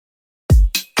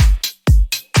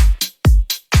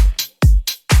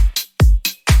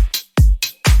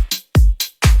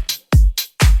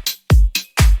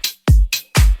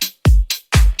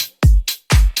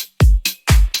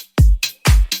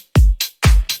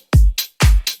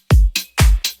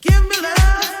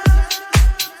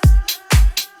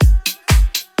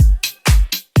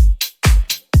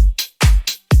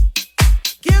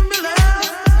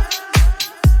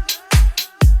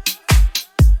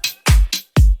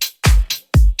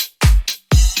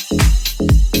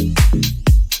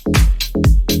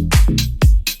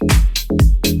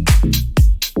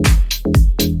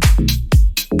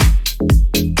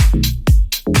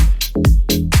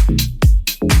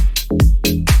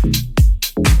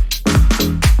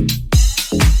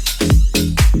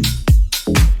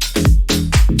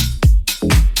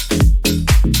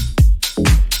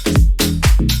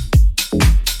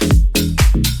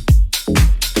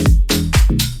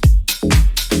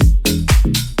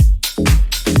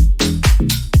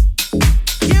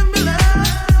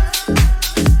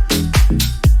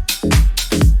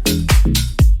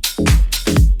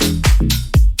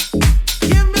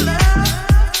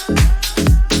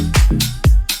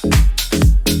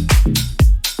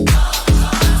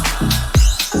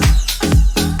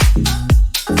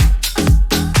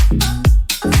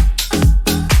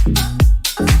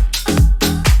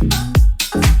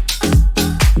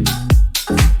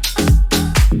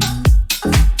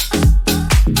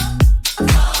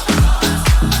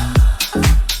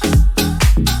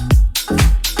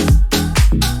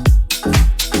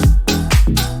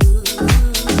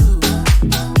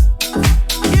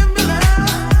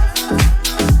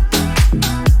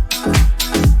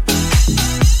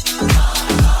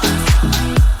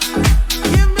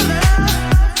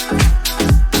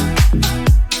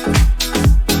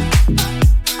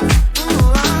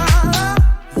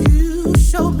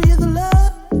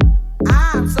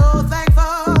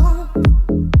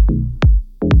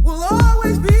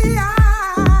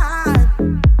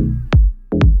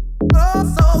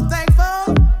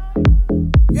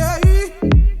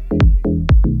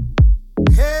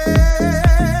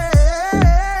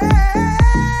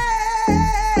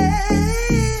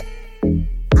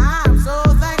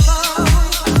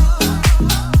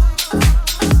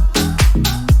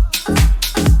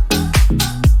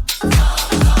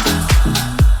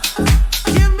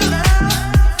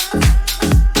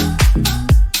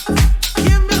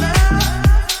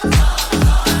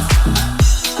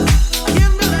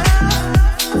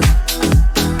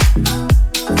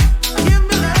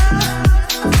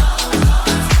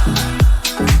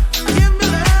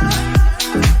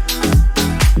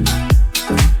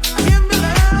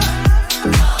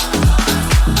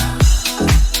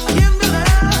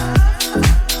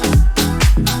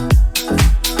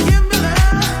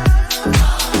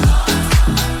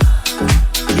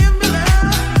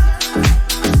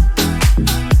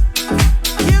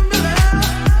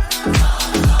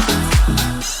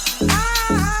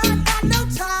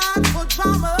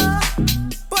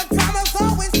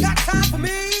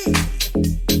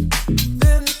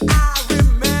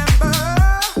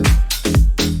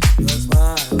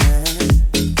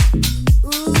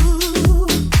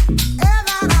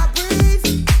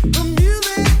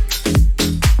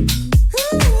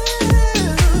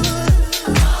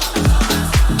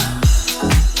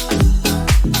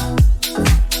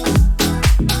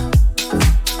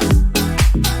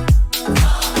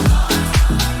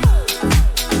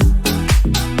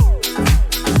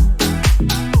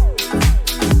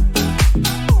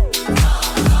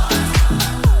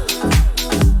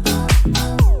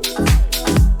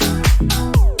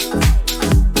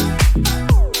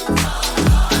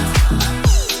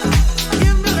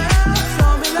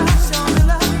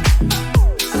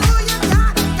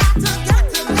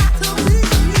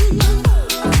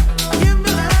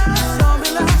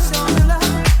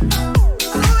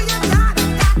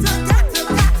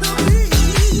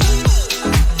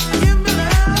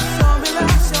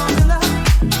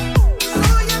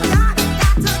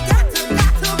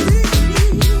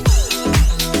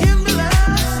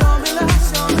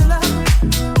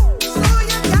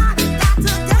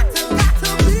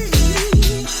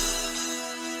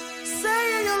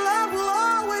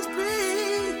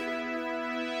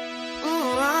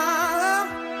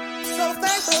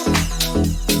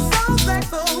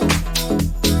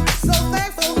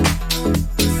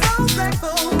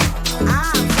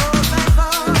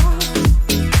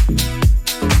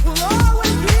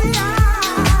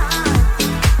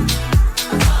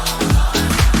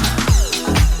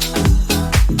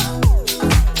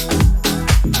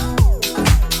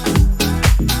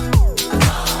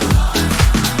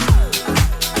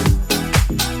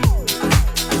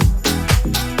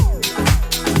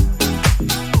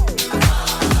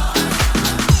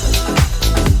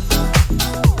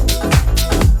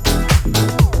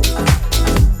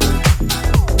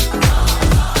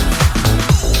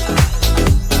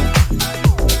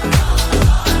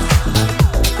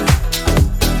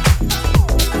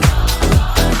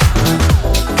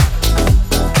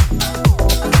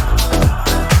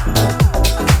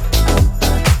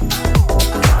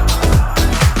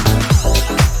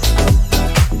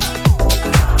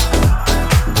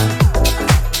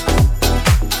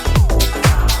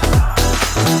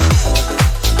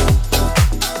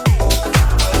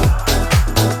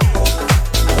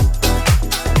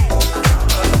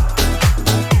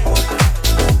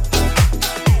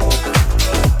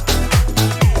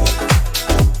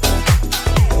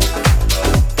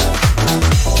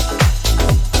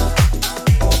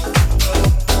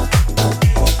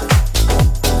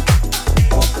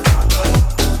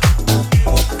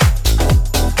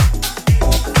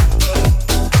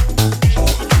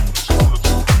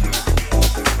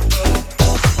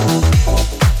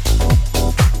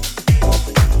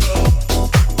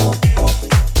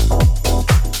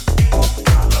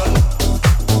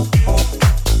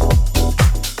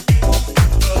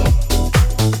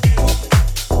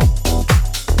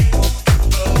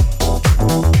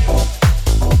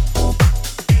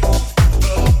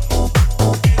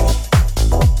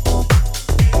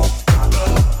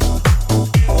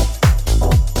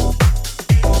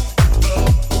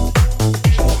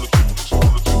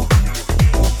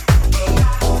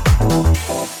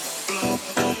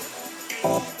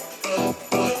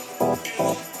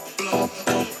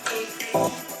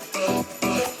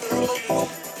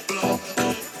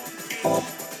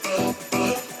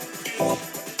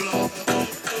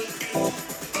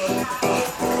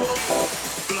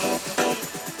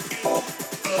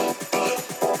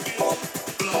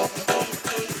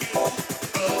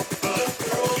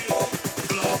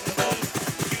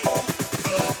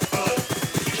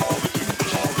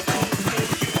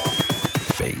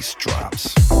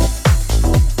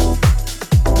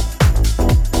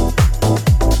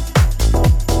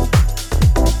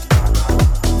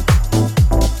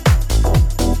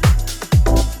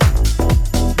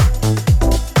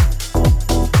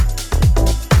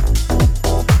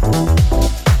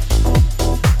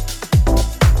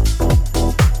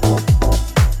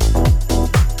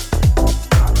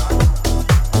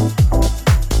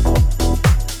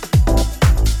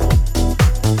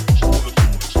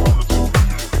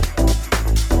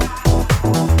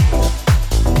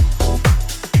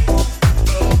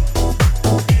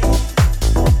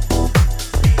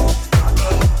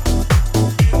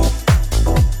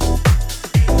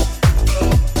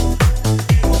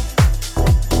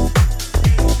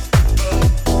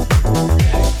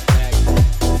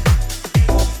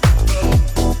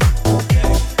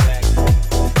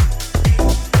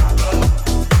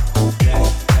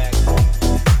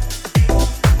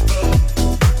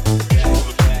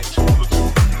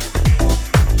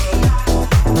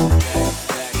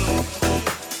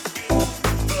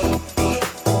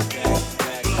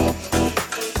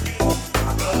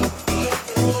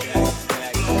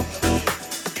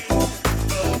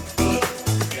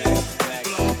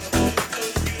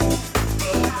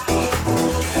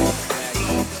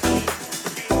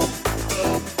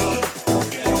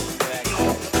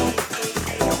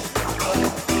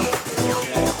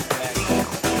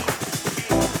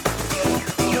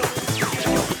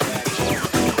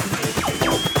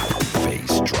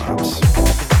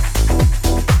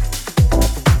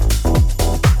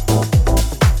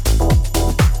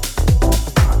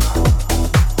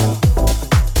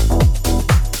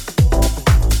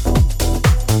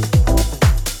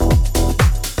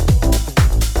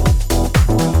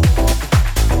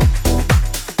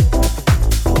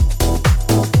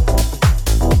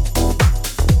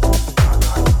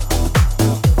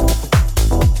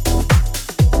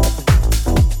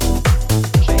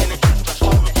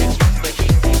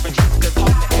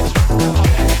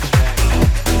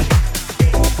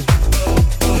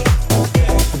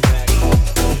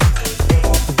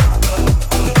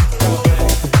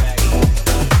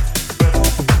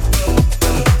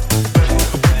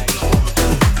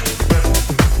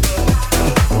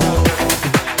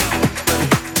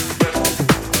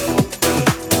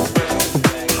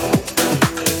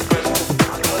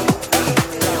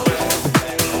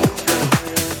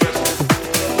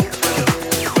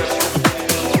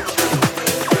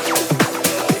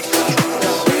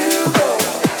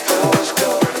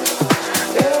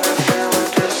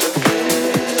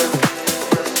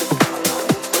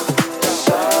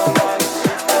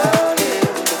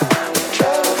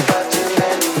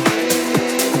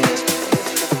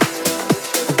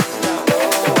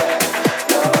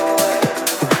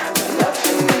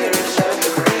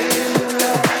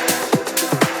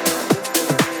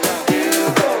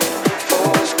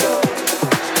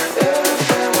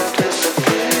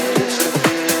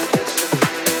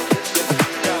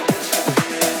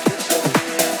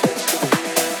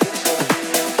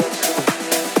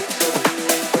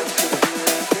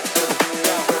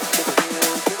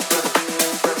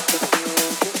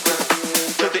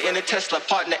Tesla,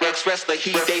 partner ex-wrestler.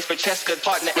 He dates Francesca,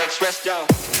 partner ex-wrestler.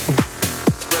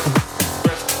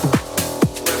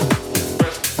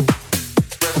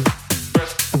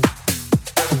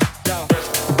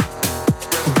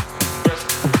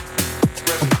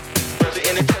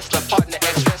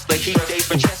 He dates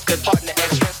Francesca, partner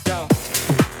ex-wrestler.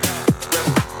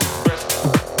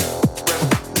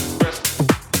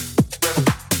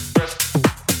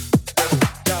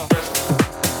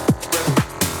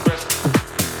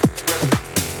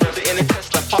 The inner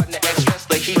Tesla, partner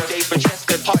ex-wrestler. He dates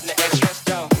Francesca, partner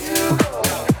ex-wrestler. You go,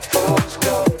 fools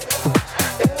go.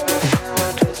 Everything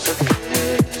will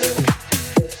disappear.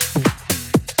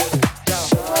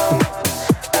 Someone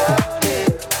out here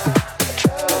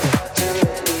try to fight too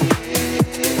many.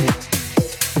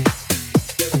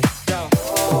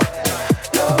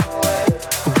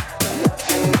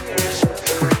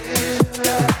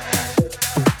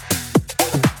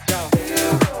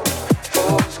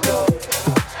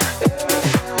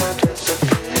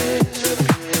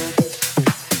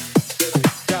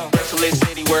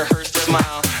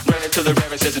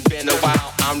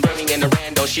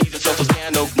 She's a social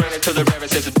scandal. Ran into the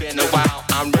reverend, says it's been a while.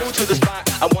 I'm new to the spot,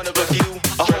 I want to review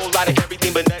a whole lot of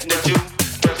everything but nothing to do.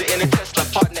 To the inner Tesla,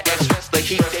 partner ex-wrestler.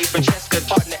 He dates Francesca,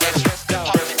 partner ex-wrestler.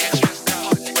 Partner ex-wrestler,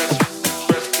 partner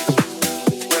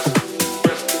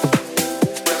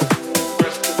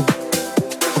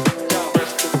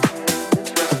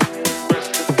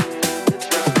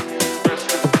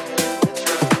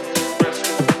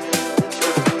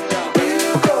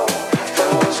You go,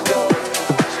 fools go.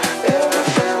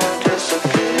 Everything will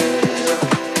disappear.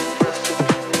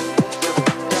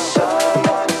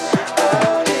 Someone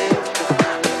out here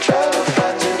try to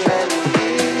fight too many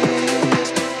years.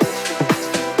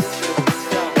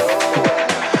 Nowhere,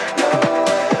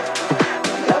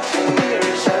 nothing here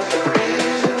is ever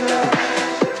easy.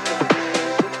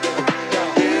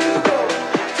 You go,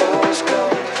 fools go.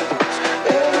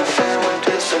 Everything will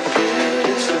disappear,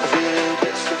 disappear,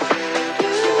 disappear.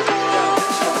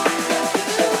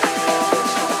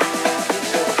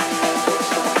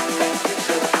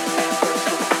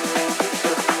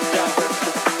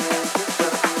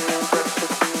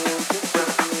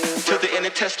 To the inner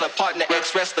Tesla, partner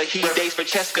ex-wrestler. He dates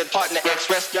Francesca, partner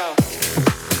ex-wrestler.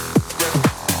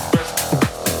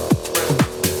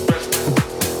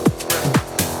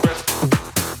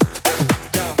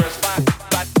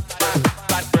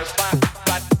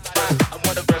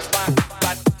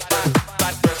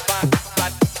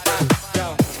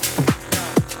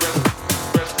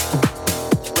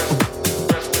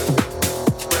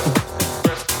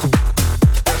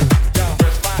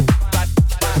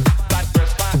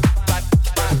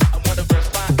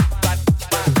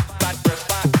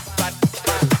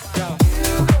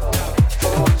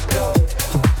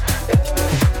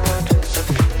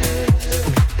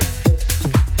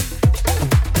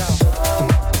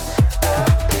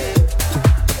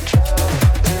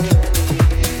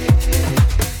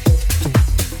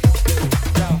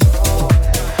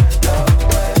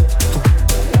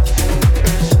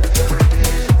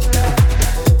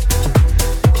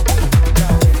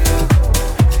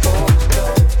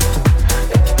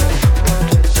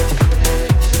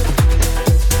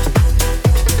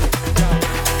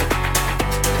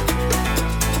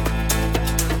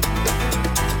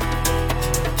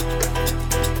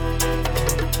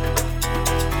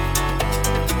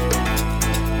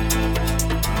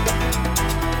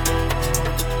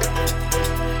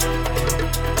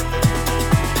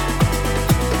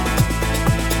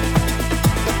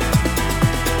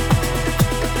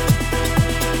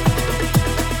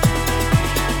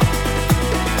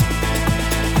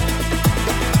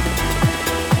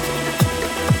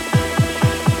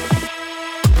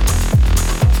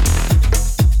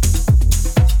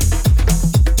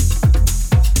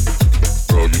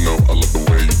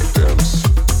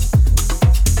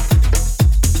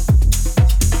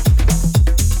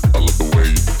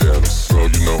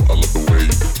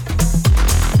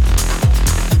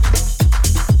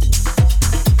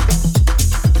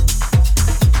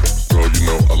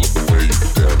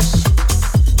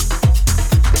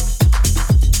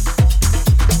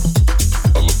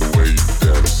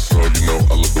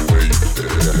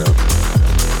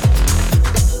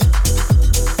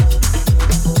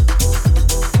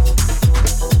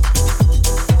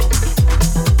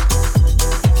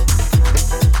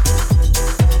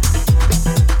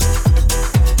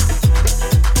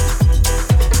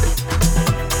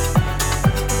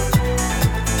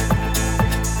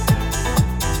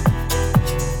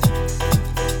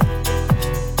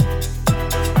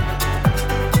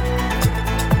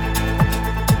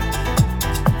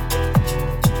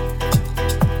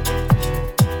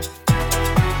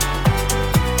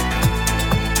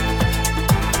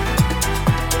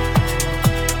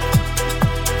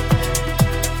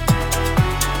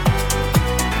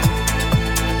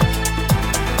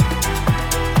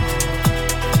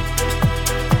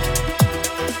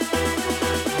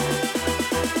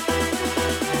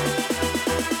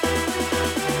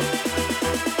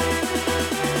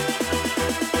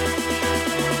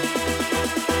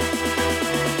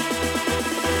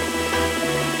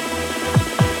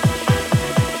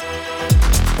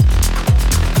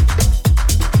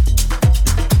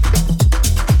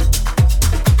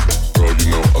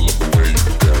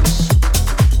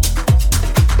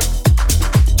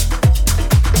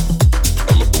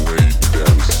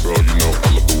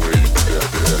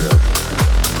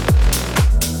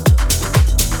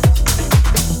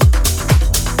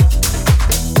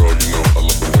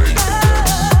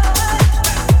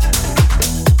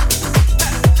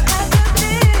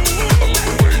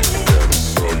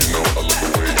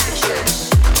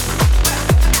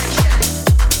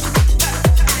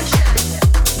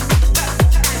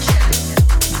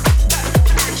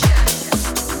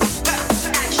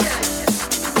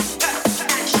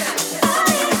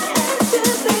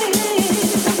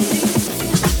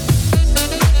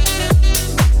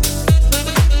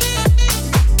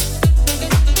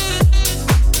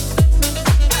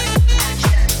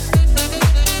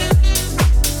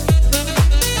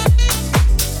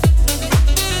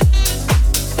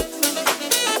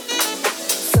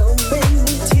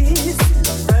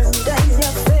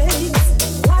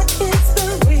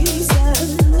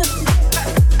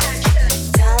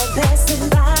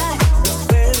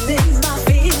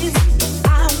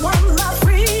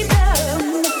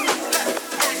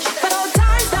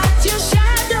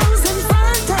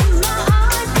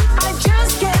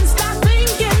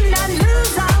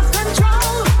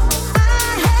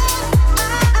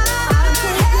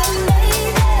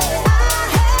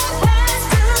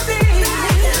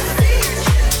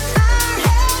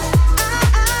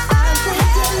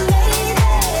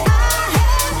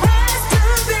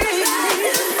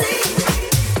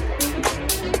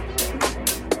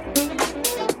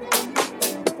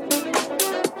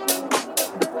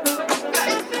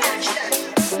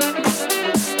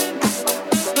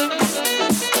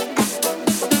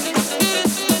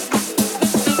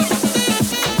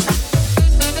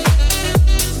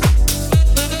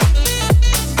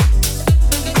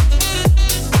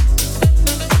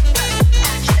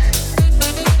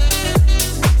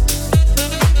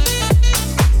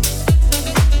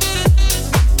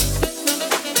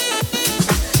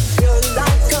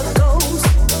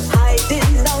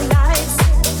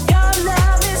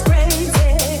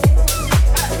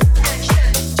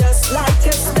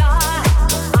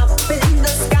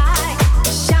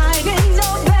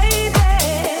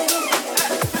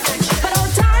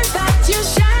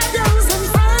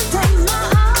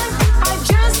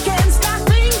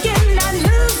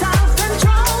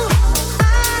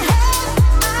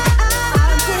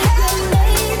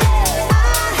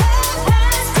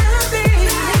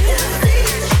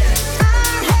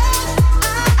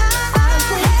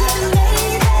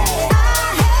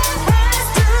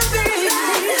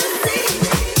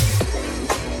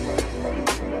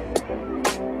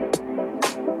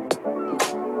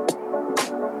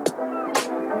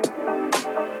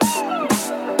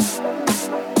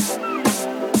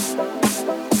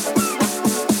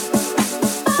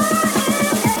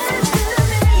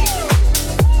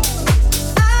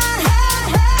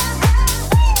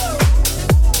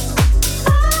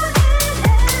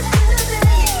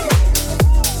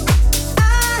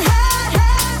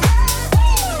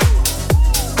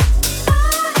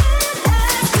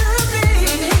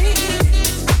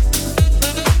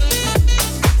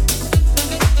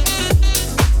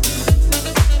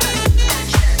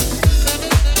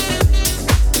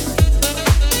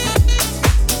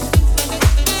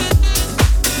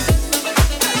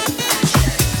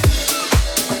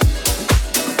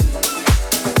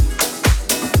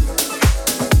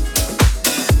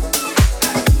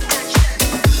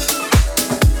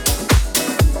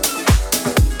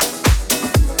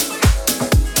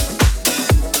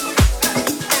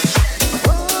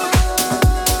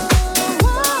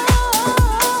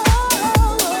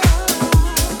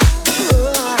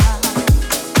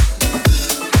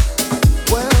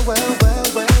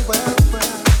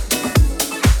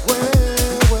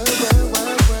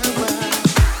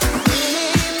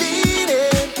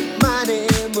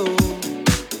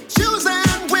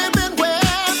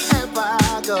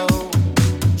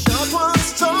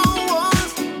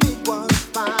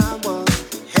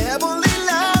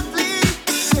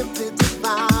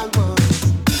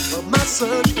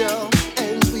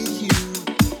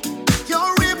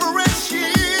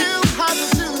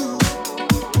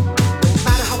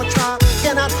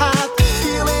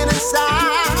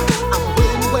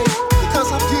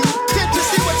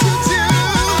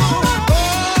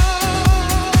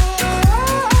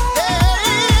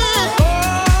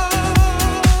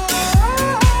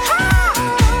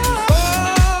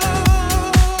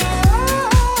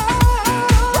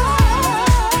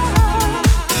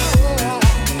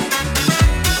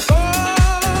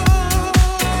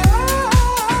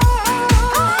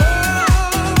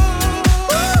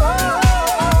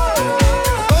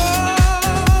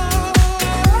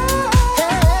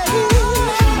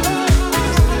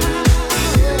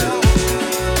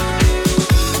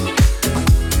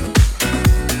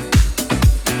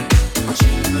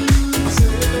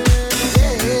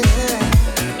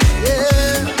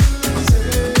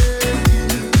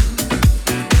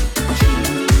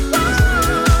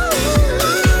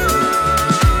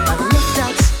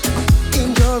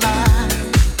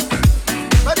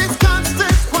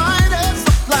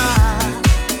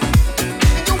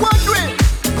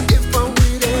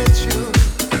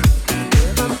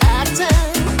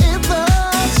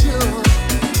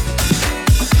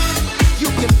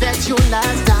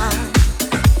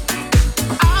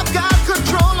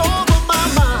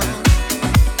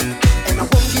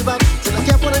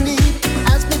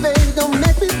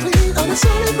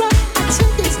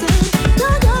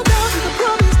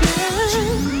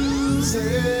 Choose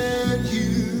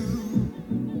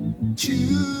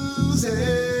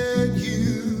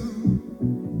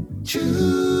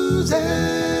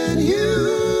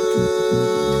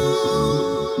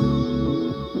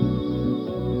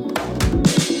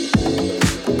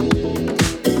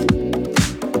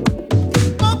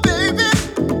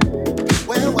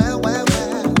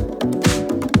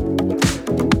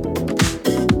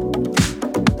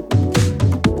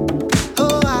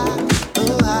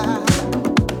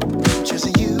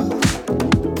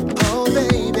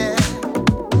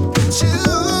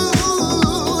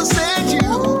and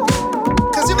you,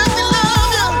 'cause you make me love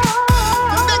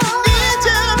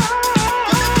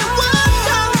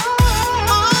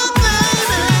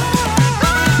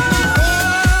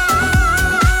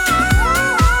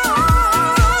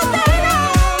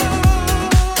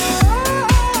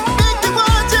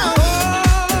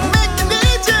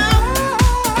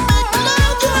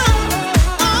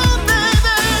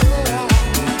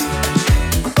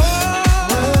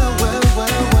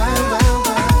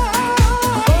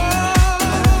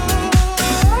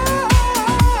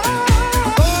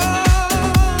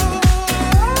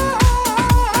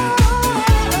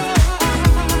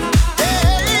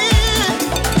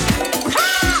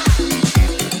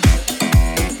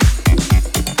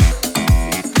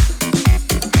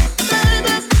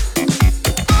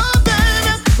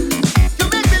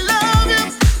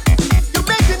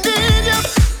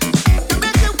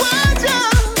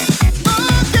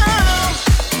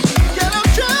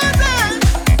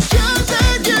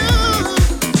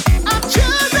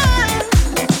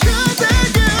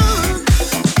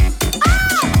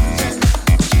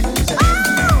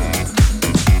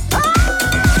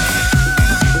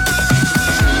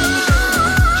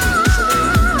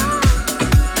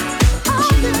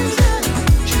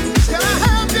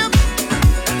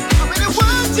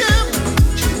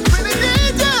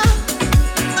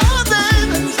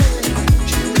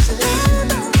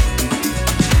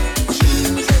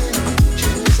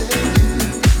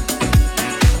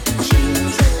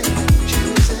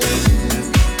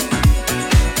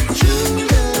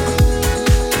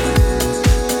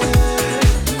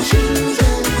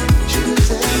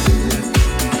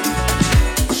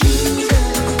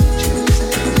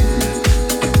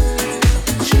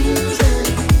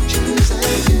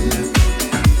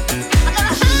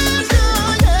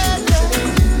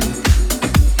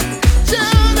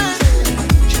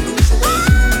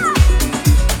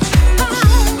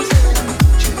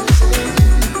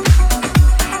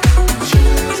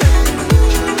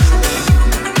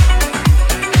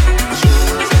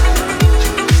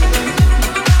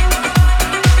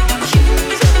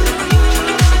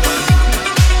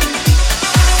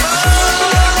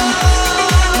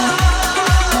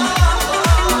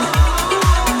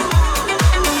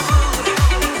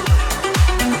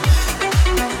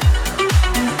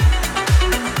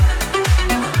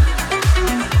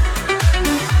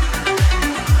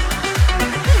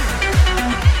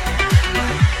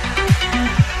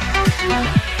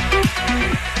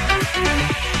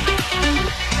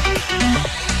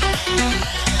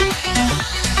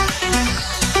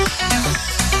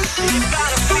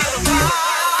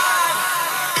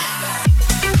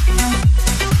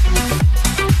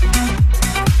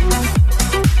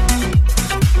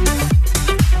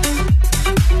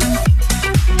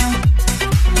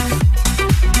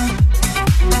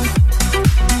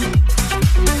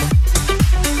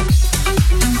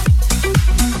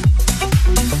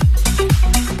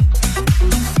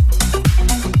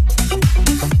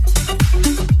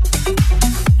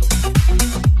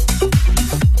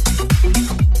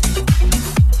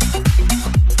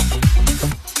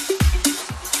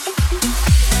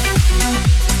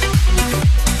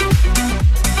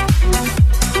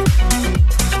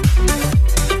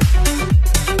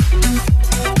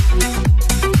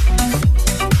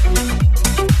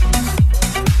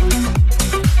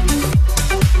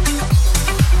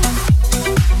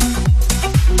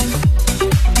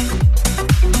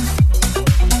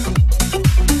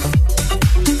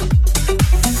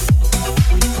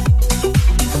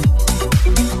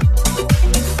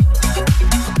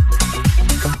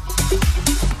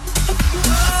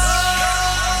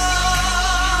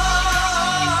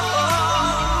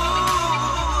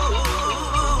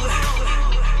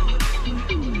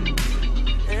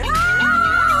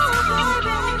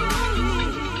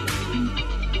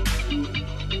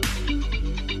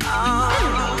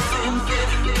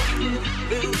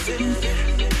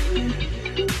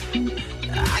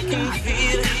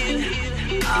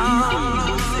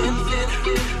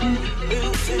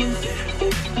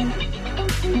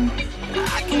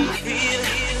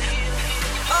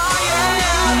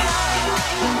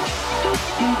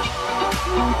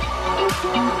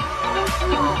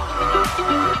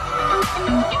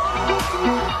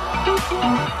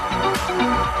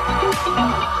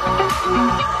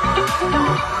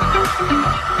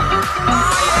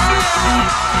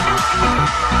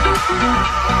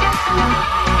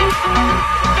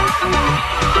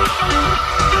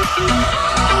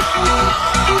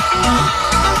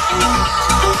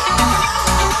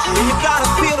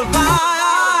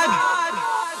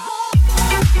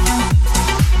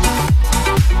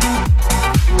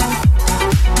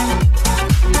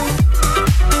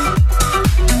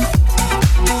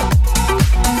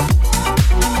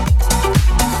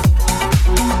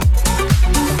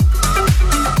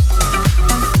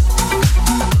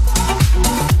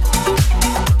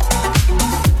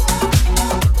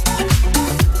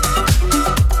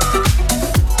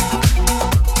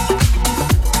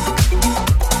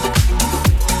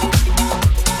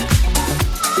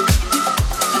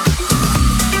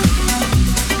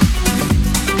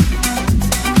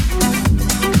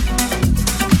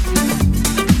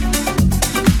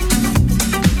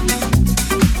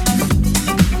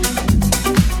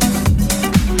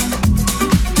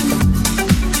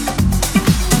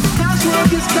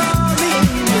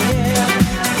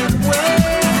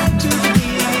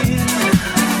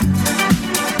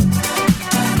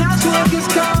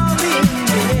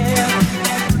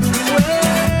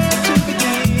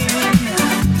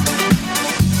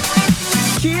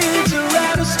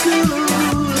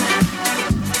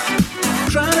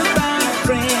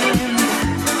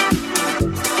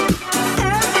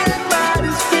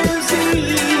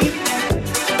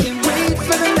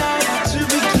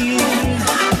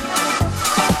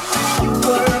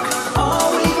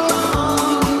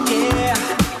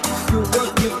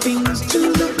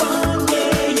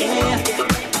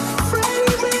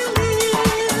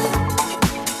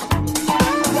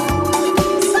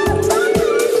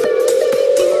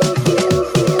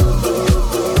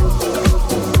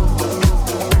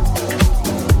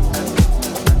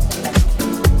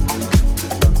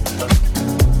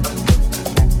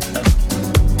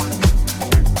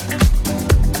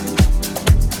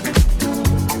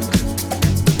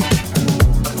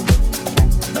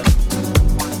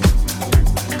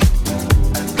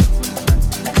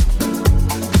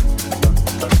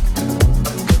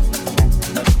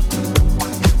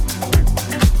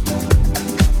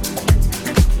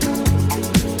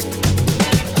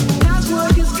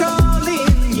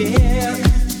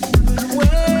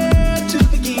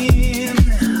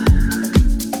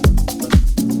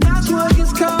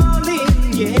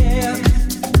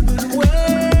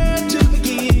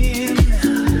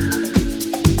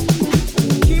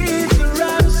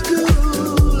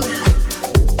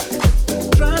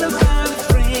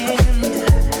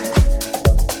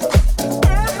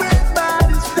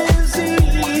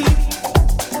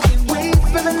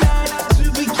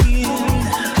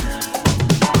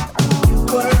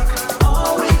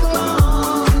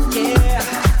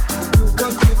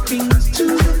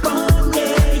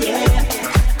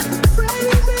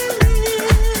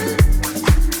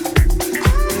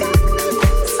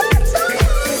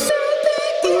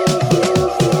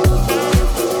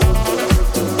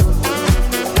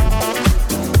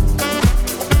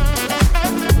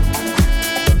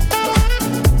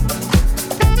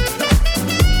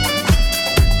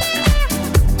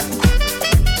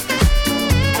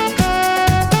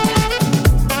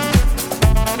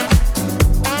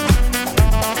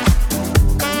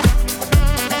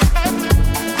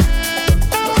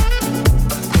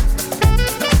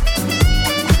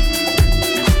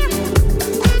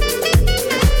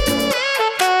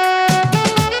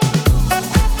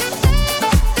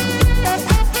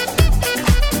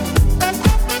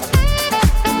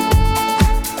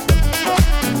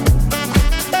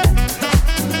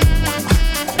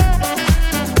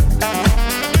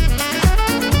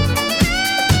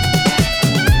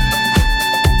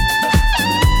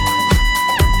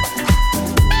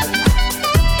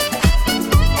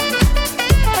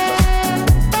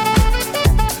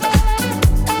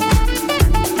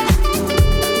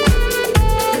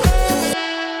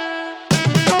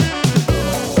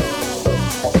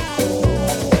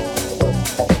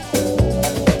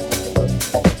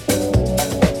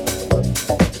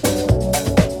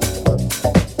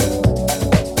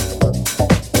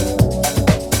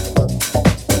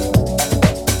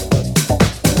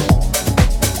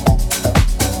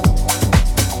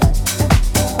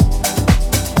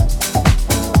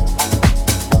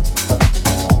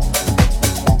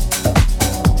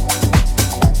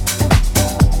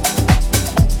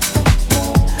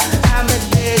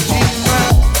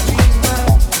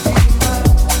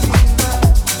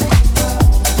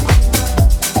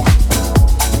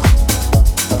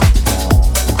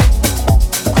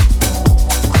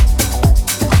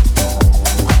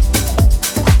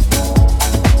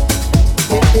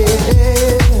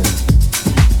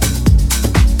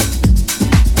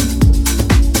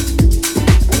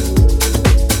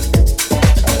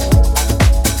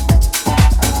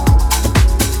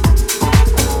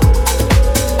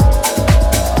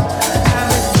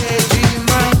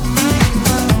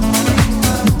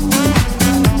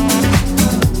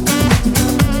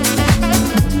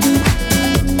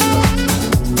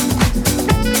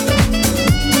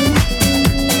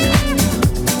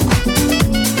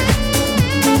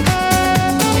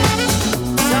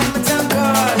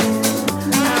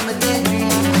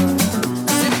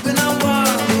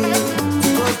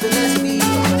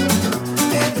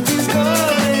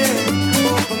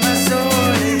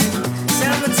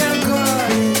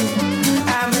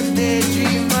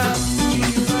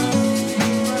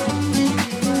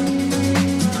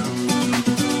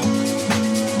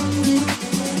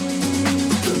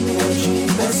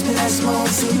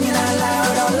singing out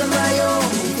loud, all on my own.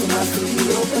 Moving my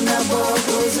feet, open up, ball,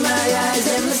 closing my eyes,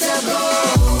 and myself go.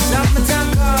 Summertime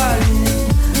calling,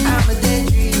 I'm a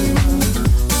daydreamer,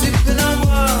 sipping on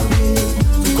warm beer,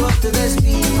 too close to the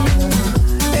speaker.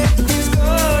 Everything's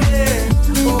golden,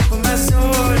 open my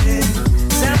soul in.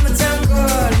 Summertime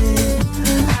calling,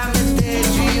 I'm a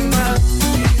daydreamer.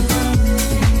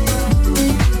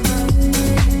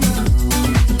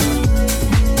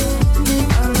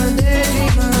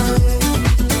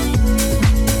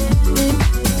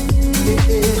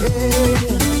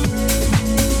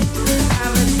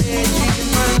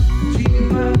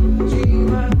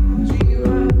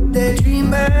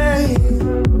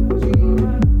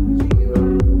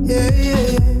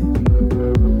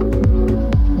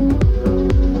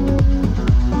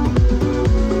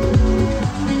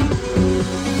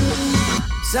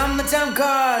 Summertime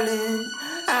calling,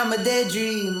 I'm a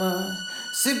daydreamer,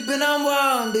 sipping on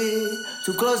warm beer,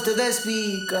 too close to the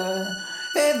speaker.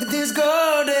 Everything's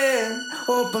golden,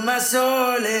 open my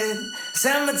soul in.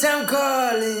 Summertime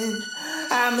calling,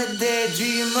 I'm a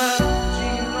daydreamer.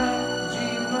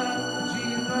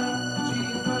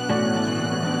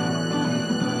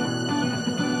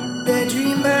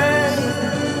 Daydreamer.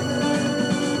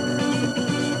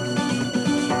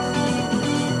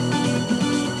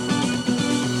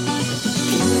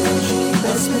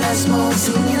 Best when I smoke,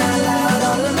 singing out loud,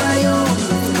 all on my own.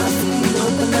 Moving my feet,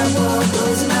 open up, all,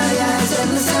 closing my eyes, and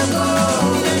myself go.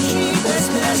 Best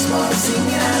when I smoke,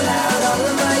 singing out loud, all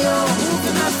on my own.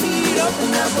 Moving my feet,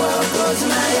 open up, all, closing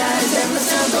my eyes, and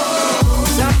myself go.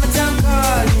 Summertime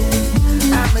calling,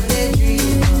 I'm a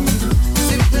daydreamer,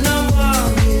 sipping on warm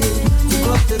beer, too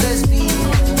close to the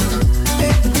speaker.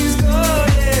 Everything's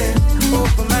golden,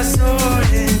 open my soul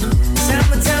in.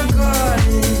 Summertime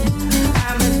calling,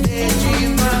 I'm a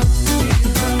daydreamer.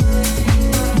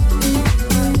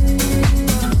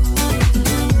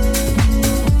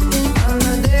 I'm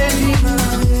a daydreamer.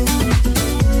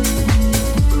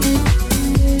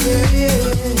 Yeah, yeah.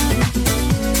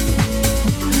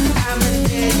 I'm a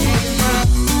daydreamer.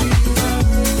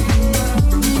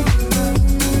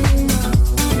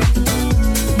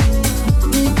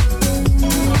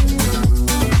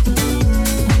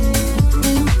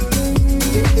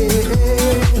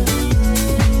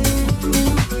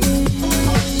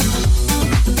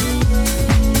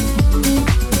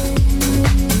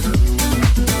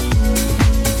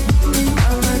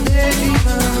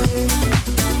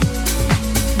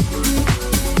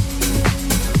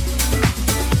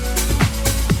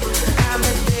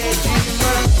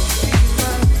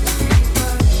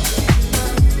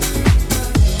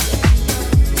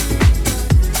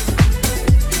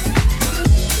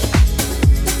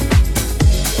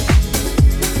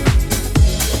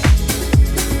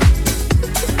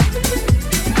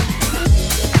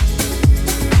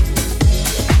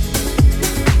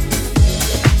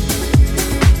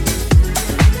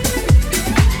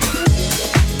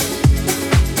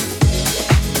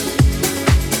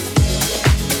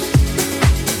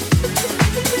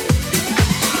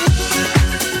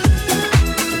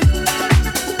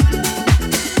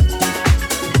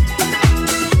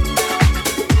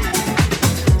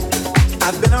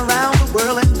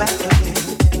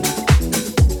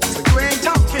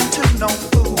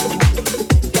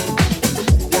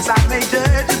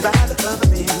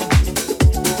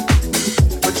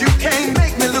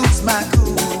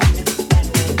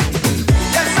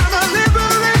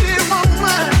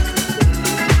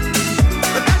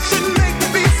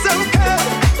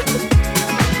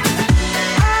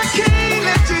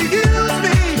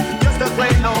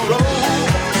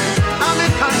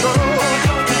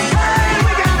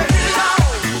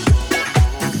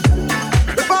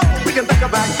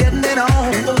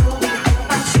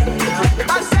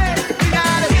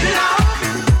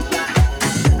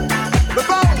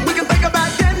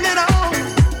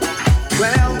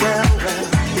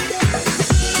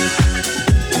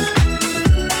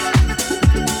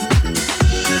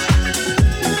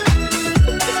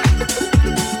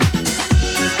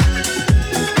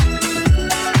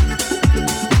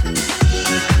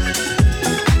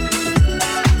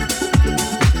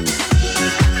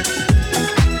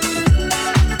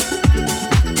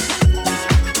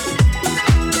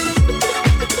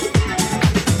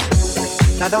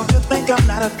 Now don't you think I'm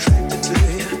not attracted to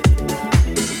you?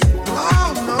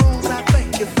 Lord knows I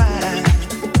think you're fine.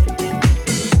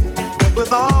 But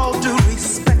with all due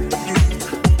respect to you,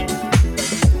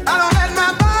 I don't let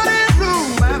my body rule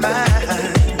my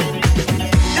mind.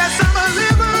 Yes, I'm a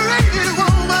liberated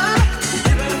woman.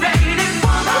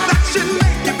 But that should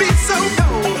make you be so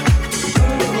cold.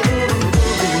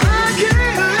 I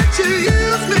can't let you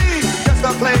use me just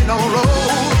to play no role.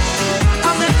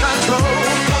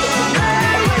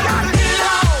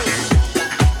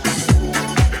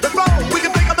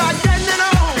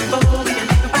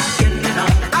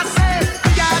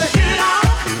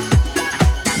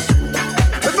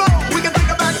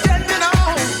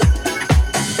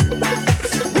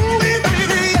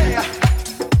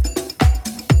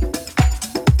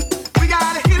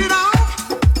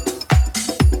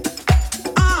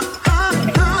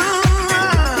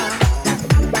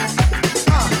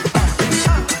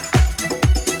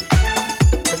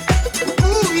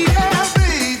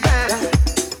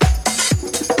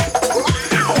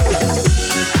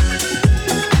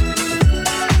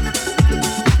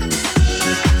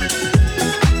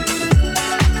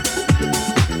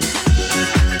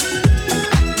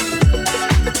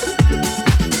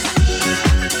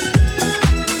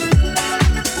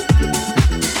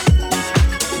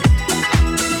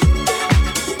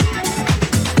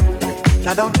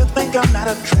 Now don't you think I'm not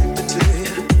attracted to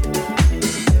you?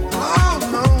 Oh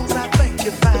no, I think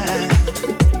you're fine.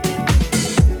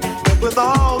 But with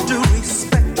all due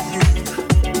respect to you,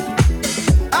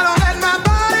 I don't let my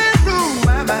body rule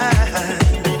my mind.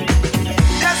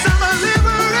 Yes, I'm a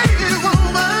liberated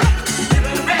woman.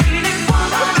 Liberated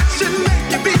woman. But that should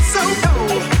make you be so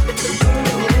cold.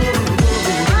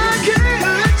 I can't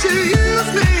let you use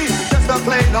me just to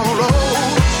play no role.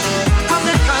 I'm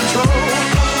in control.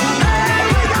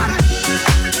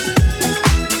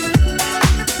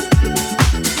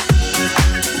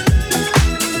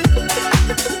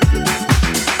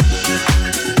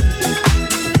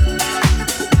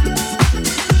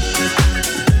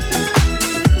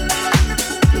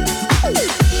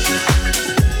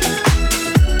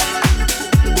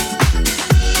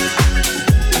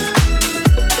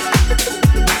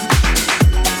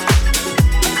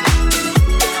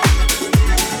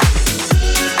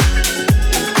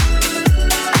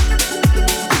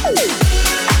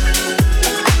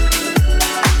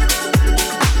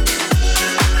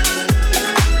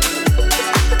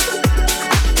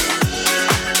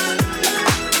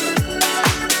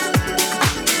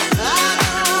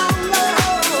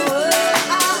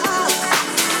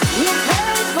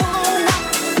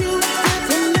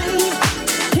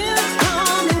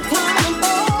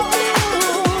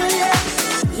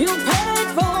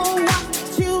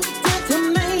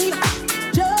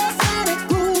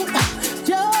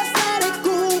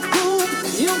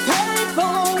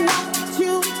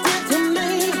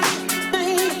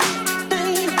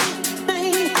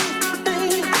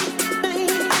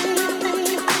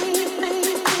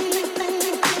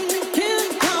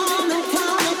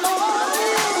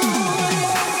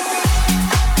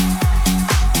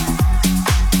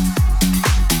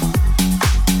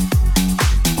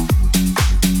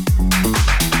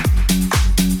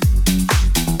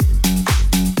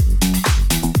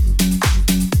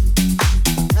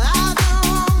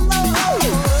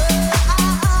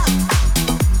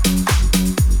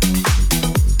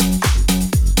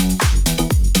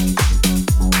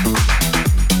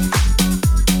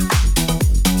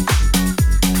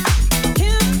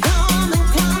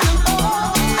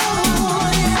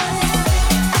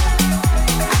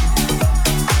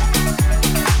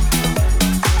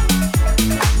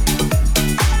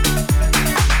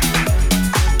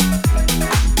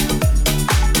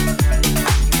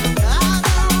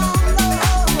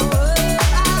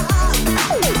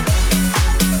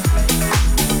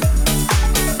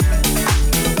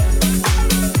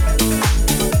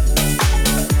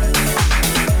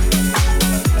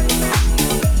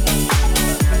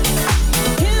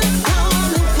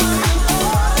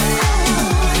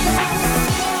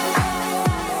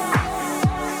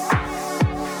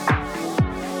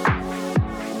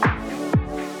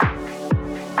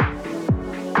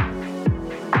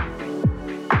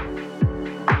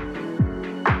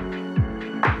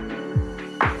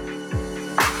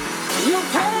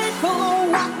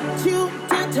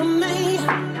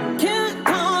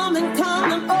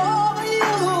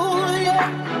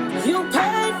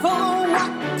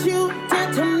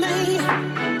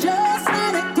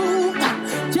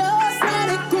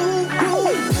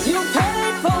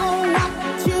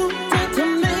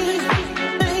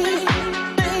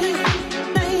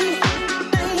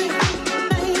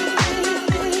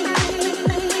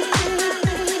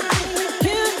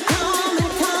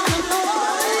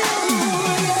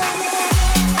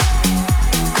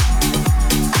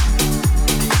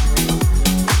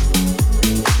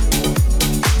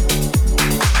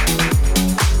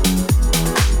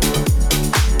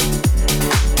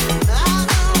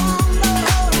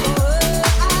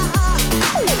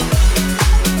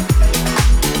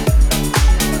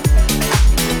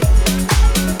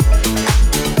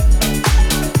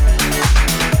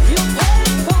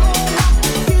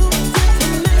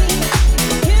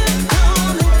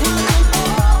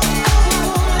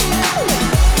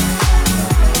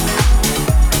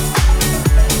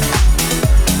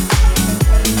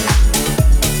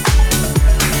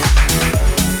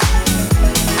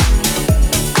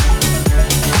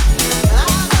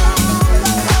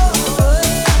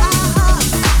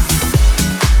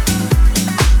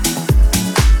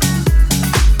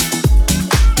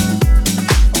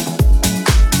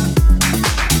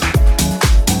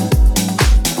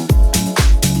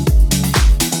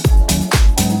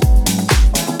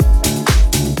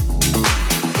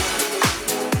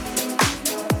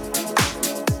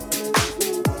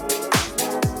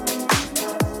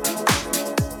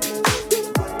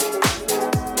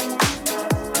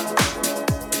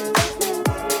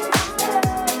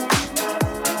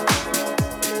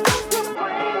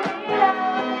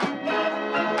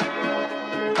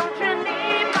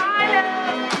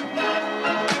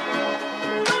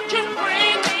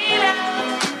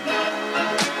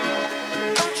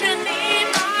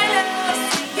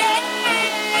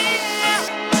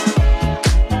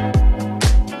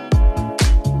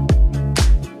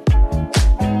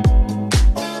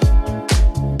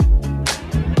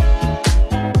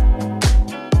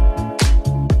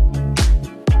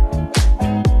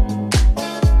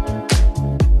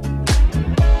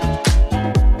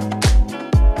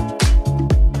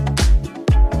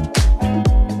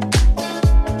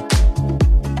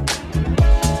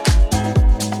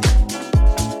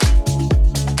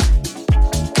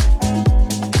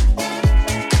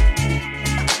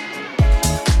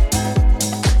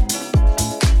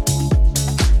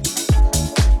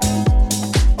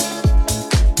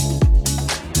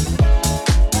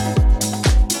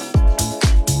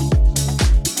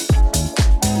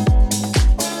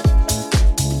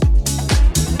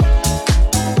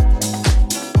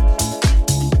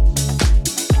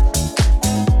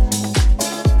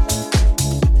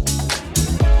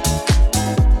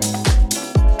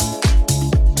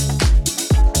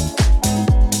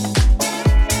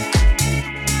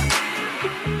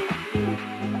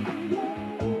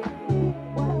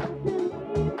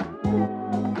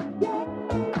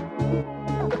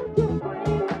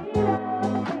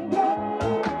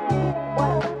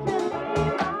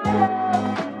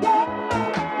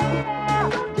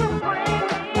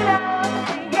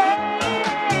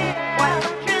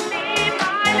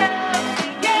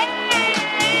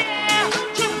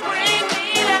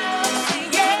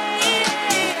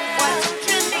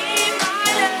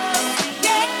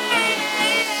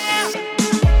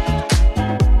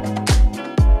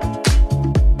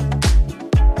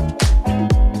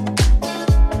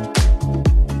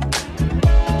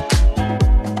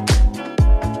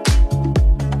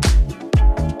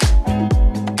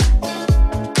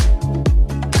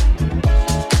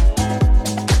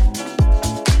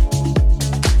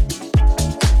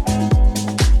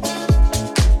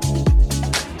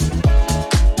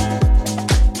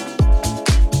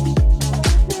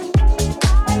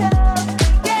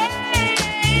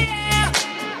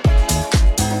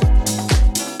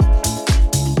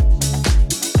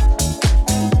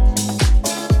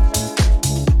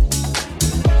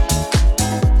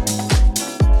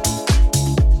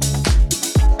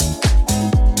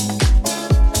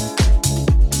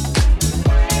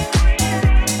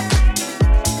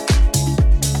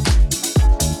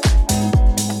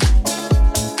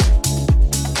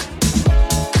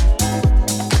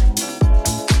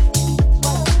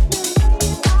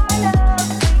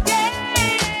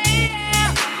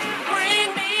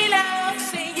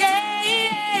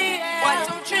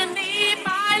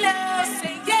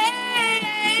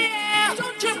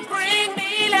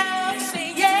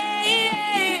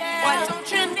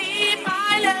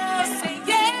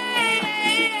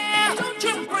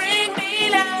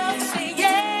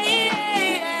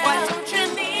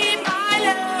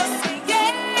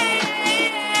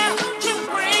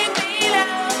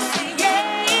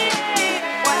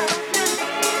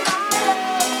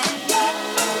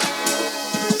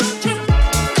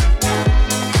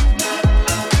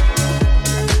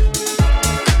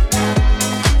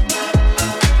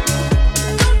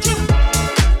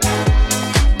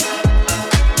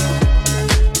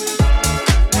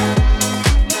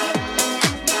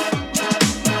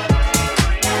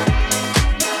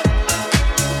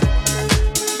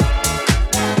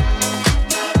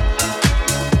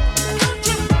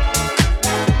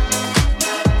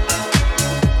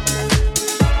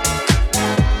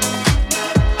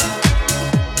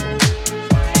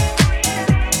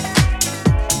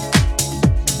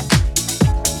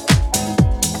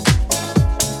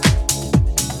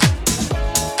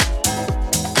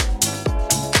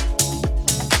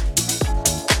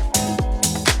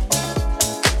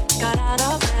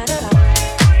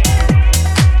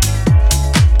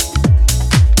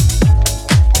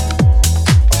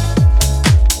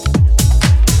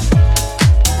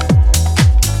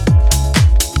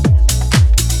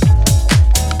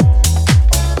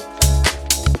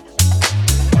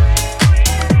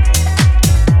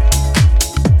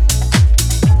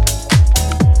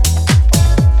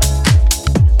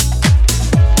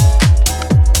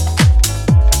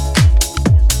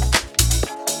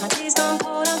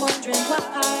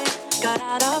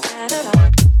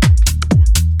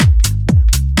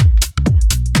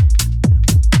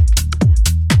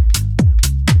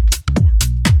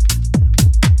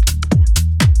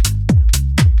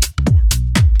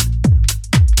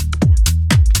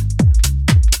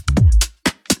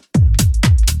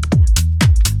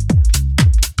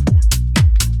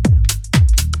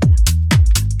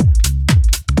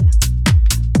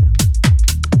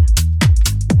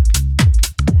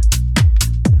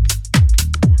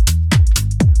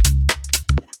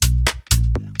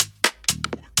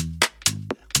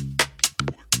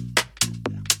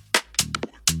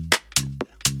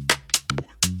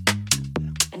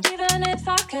 even if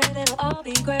I could, it'll all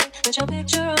be great. With your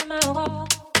picture on my wall,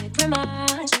 it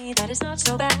reminds me that it's not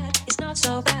so bad. It's not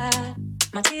so bad.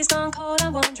 My tea's gone cold,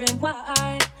 I'm wondering why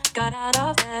I got out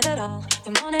of bed at all.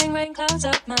 The morning rain clouds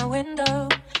up my window,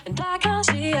 and I can't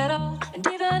see at all. And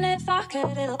even if I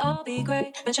could, it'll all be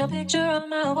great. With your picture on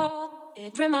my wall,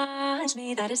 it reminds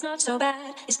me that it's not so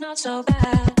bad. It's not so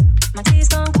bad. My tea's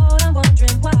gone cold, I'm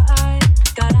wondering why I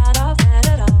got out of bed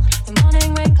at all. The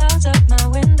morning rain clouds up my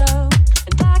window,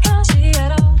 and I can't see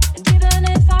at all. And even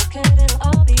if I could, it'll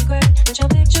all be great. With your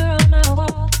picture on my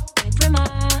wall, it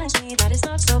reminds me that it's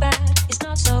not so bad. It's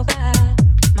not so bad.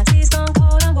 My tea's gone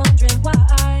cold, I'm wondering why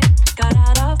I got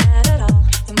out of bed at all.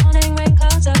 The morning rain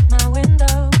clouds up my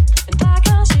window, and I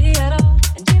can't see at all.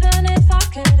 And even if I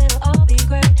could, it'll all be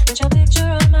great. With your picture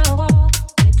on my wall,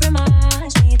 it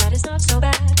reminds me that it's not so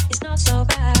bad. It's not so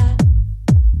bad.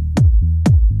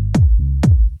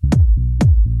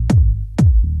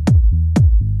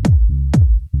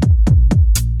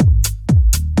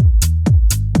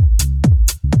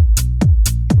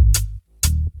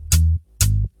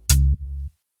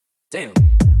 Damn.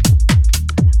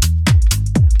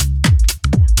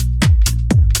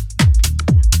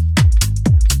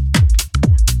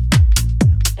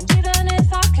 And even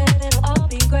if I could, it'll all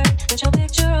be great. With your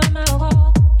picture on my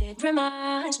wall, it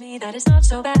reminds me that it's not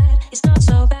so bad. It's not